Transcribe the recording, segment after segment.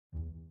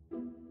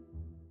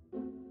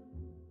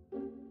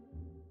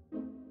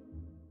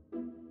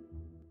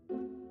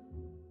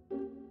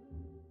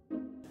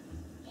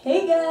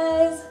Hey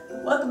guys!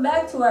 Welcome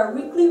back to our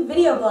weekly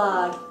video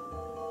blog.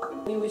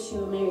 We wish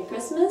you a Merry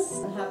Christmas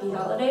and Happy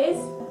Holidays.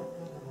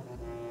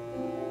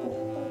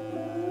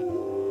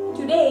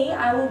 Today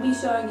I will be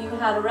showing you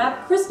how to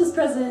wrap Christmas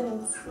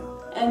presents.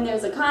 And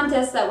there's a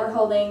contest that we're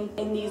holding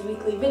in these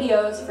weekly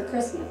videos for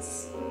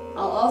Christmas.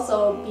 I'll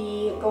also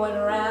be going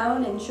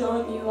around and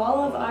showing you all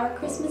of our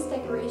Christmas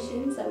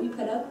decorations that we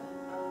put up.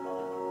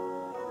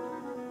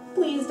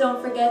 Please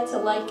don't forget to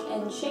like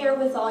and share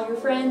with all your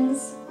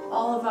friends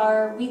all of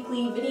our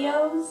weekly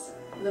videos.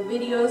 The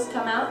videos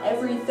come out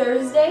every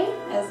Thursday,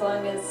 as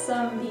long as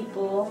some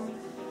people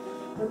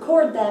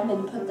record them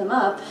and put them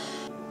up.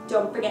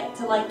 Don't forget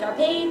to like our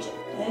page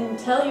and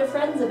tell your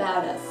friends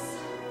about us.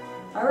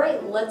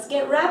 Alright, let's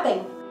get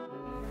wrapping.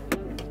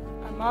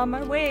 I'm on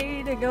my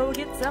way to go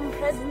get some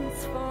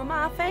presents for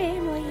my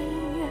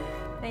family.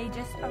 They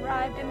just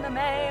arrived in the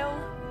mail,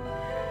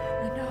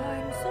 and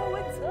I'm so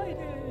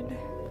excited.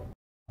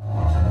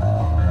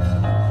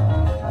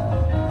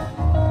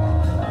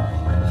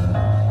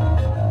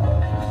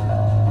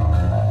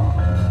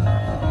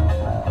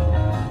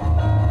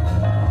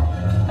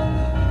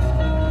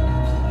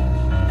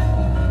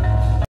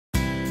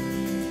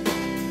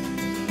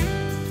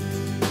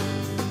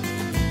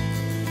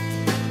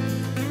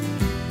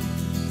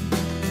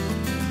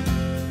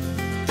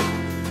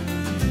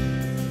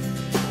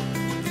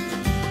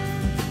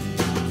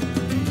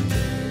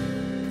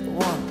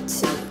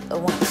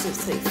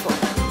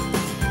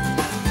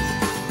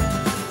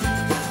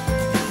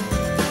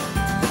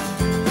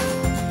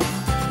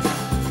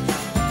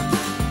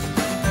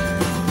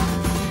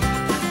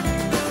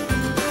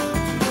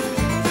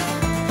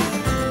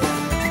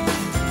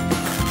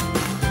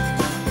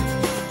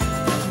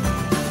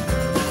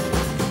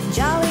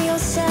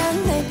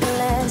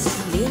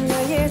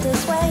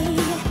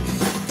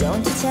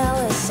 Tell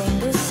a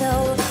single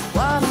soul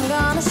what I'm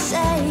gonna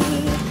say.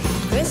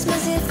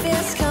 Christmas, if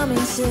it's coming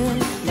soon,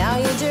 now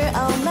you're dear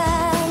old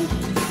man.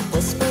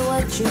 Whisper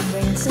what you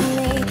bring to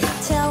me,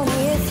 tell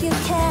me if you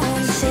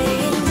can.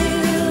 Saying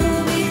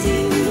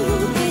do-be-do-be-do,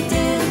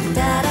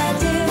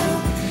 da-da-do,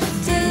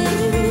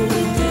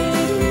 do-be-do-be-do.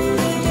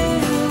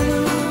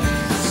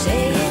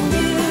 Saying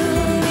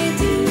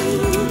do-be-do-be-do,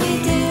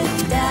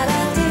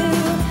 da-da-do,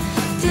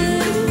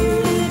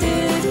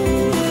 do-be-do-be-do.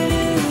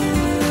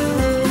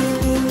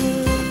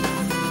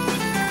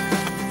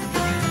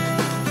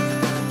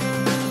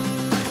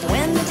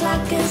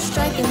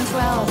 Striking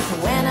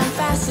 12 when I'm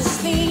fast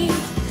asleep.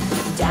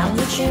 Down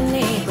the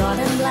chimney, broad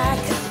and black,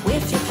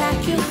 with your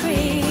pack you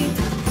creep.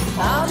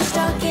 All the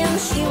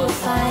stockings you will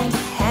find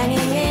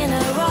hanging in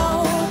a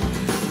row.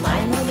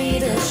 Mine will be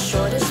the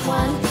shortest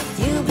one,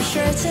 you'll be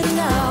sure to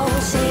know.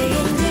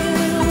 Saying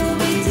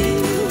do-be-do-be-do,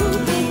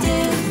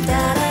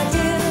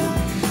 da-da-do,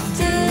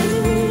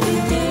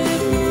 do-be-do-be-do.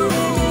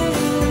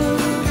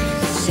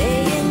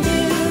 Saying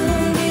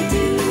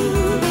do-be-do-be-do,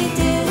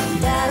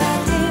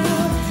 da-da-do.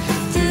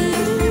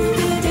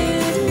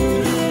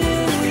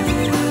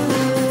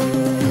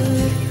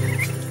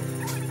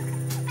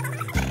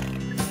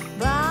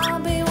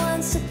 Bobby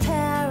wants a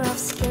pair of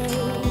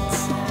skates,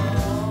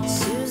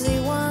 Susie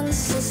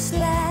wants a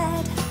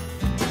sled,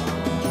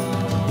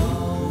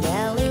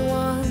 Nellie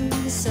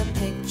wants a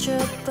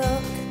picture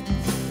book,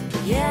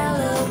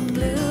 yellow,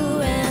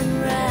 blue,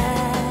 and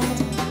red.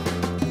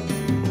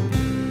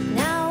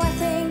 Now I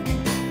think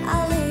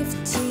I'll leave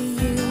to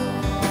you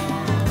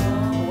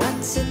what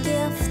to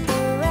give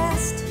the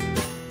rest.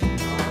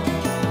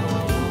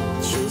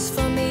 Choose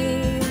for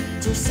me,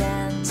 dear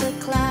Santa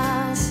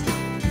Claus,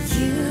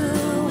 you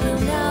will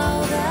know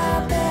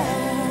the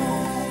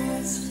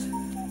best.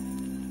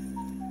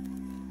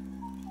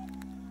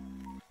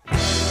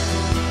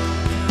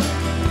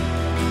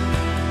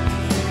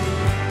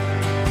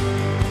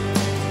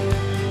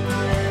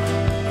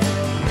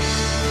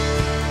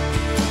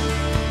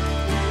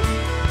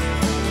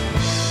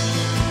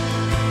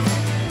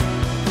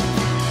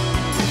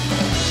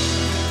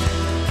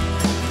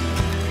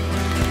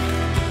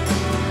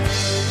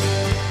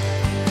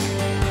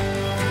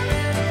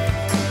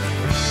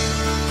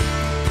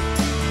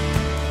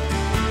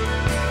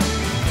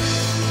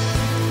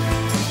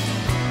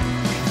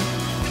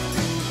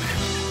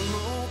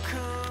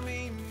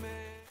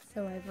 So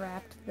I've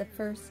wrapped the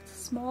first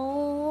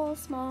small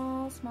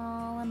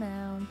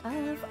amount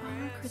of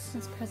our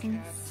Christmas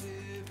presents.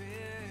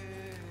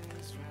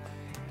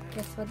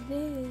 Guess what it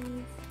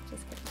is?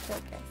 Just kidding,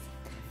 focus.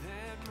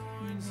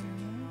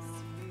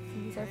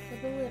 These are for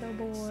the little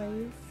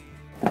boys.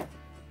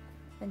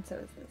 And so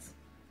is this.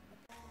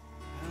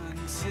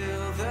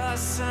 Until the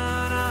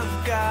Son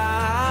of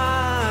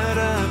God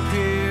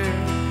appear,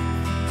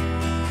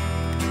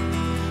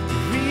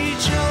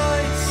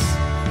 rejoice,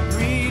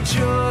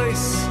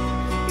 rejoice,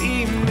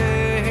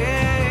 Emmanuel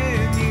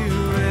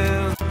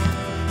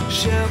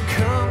shall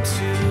come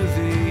to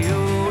thee, O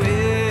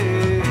Israel.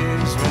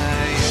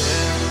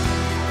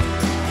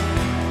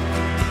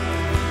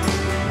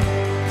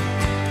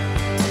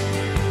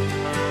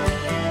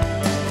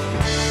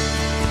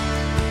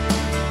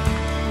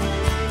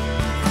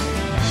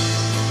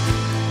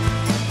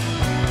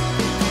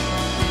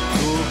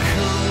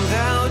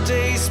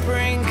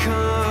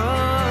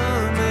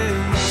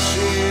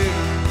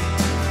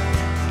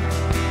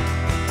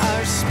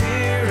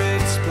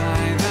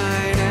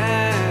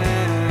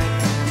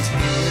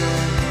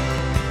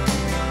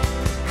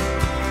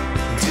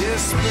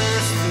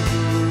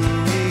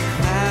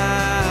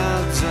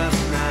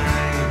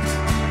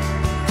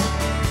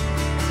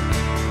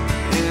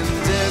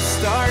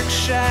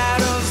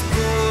 shadows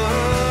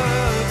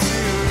brought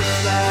to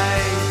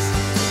light.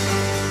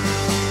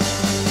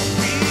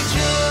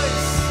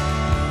 Rejoice,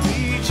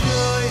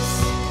 rejoice,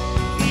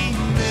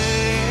 Emmanuel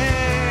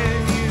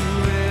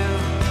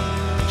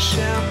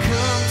shall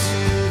come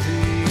to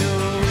thee, O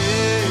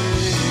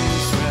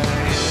Israel.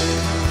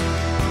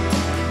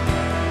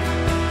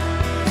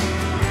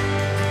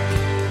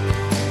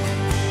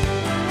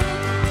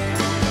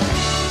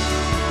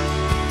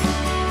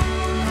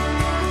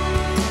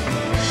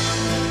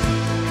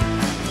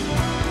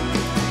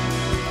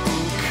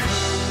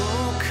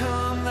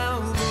 Come, thou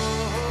Lord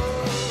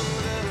of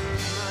light.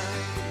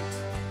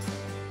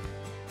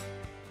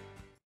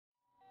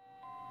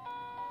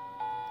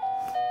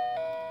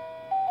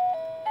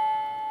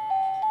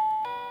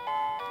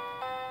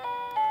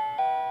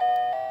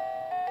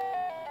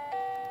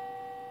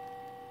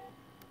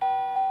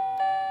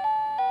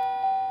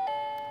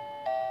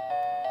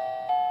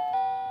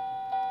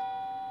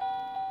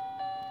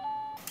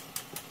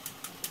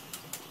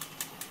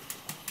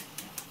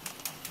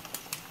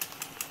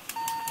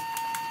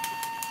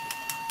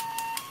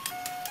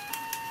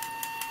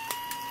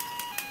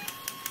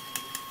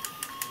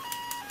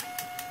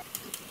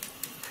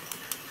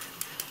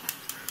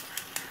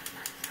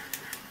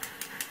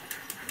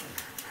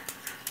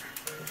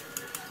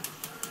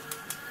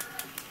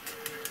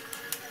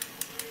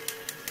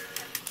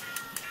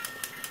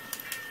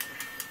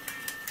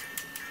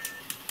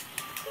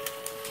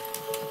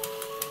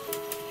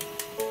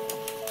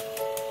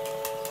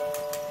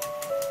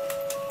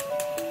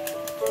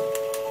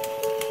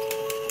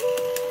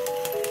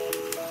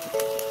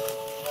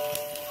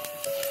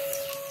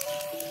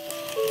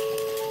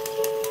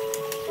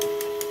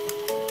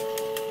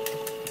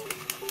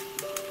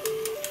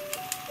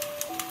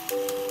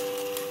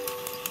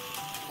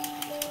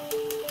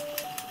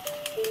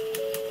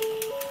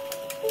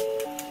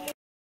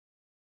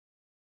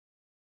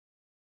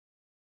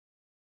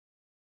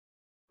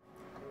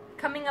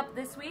 Coming up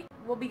this week,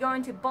 we'll be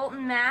going to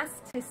Bolton, Mass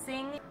to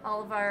sing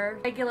all of our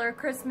regular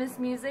Christmas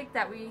music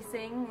that we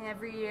sing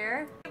every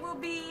year. It will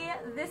be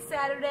this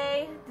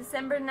Saturday,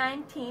 December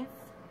 19th,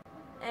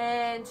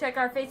 and check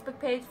our Facebook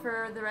page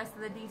for the rest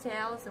of the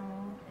details and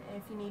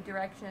if you need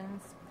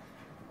directions,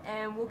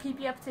 and we'll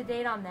keep you up to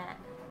date on that.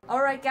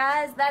 Alright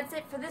guys, that's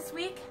it for this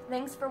week.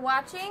 Thanks for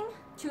watching.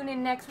 Tune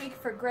in next week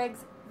for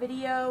Greg's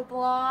video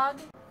blog.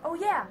 Oh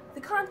yeah,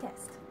 the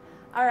contest.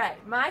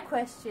 Alright, my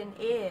question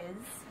is,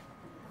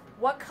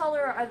 what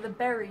color are the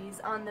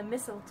berries on the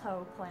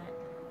mistletoe plant?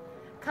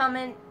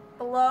 Comment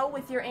below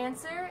with your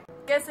answer.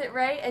 Guess it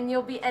right and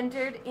you'll be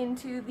entered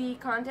into the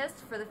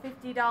contest for the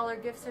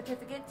 $50 gift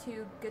certificate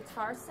to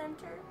Guitar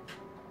Center.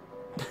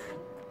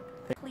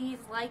 Please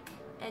like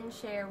and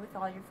share with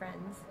all your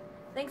friends.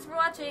 Thanks for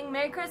watching.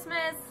 Merry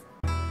Christmas!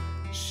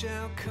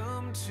 Shall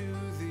come to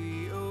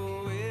thee,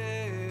 O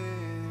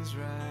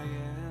Israel.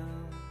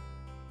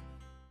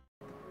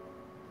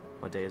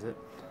 What day is it?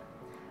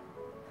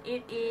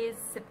 It is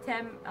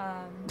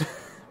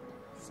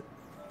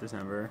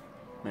December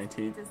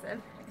 19th.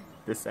 December.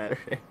 This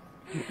Saturday.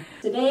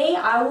 Today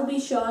I will be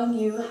showing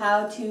you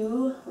how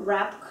to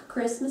wrap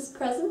Christmas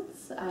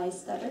presents. I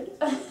stuttered.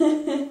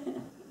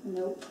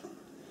 Nope.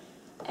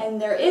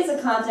 And there is a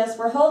contest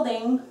we're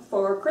holding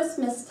for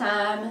Christmas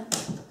time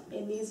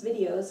in these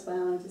videos.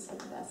 Wow, I just hit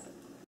the basket.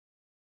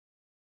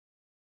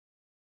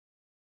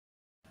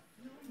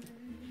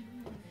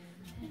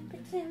 And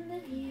pretend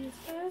that he's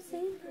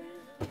Parson Brown.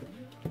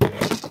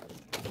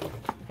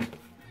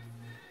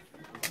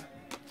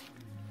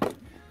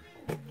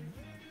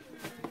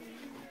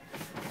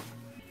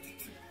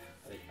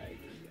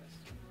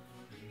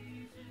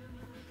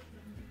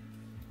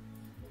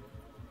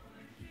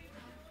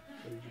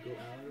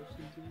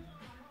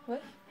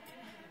 What?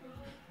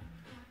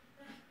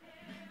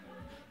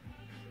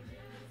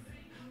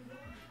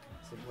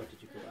 So what, did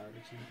you go out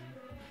or something?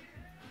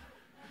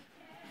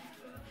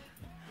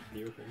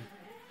 Lyrically?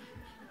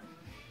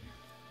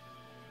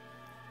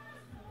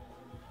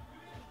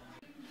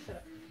 Shut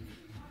up.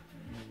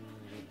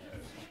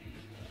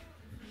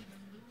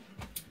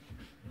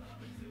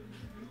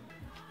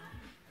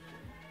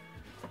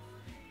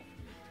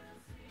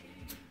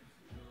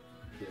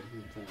 Yeah,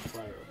 I'm playing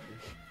fire up here.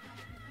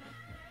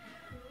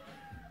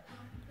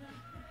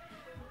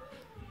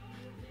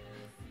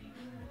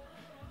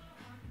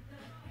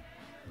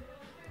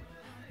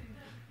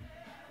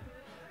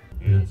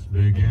 It's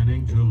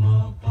beginning to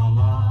look a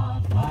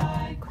lot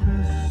like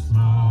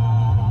Christmas.